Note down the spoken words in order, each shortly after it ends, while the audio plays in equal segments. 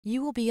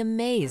You will be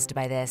amazed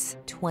by this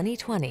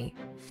 2020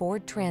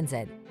 Ford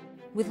Transit.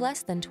 With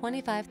less than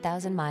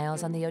 25,000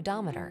 miles on the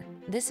odometer,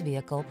 this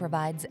vehicle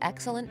provides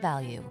excellent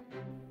value.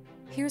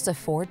 Here's a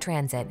Ford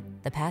Transit,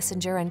 the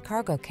passenger and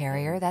cargo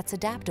carrier that's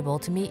adaptable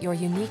to meet your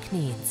unique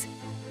needs.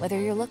 Whether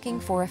you're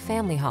looking for a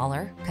family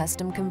hauler,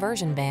 custom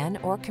conversion van,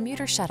 or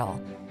commuter shuttle,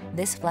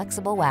 this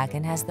flexible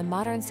wagon has the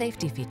modern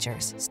safety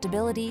features,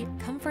 stability,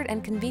 comfort,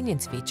 and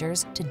convenience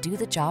features to do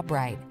the job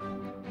right.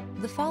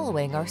 The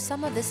following are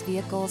some of this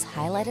vehicle's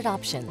highlighted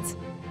options: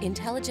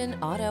 intelligent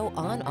auto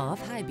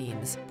on-off high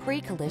beams,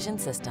 pre-collision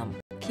system,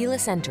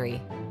 keyless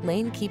entry,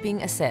 lane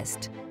keeping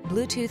assist,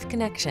 Bluetooth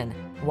connection,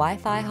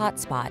 Wi-Fi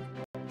hotspot,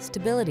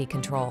 stability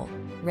control,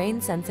 rain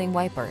sensing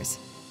wipers,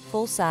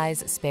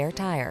 full-size spare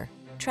tire,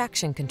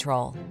 traction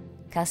control.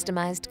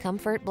 Customized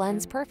comfort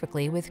blends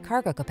perfectly with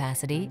cargo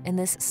capacity in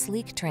this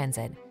sleek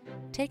Transit.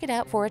 Take it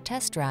out for a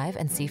test drive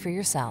and see for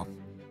yourself.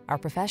 Our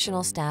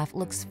professional staff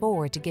looks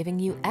forward to giving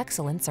you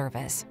excellent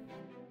service.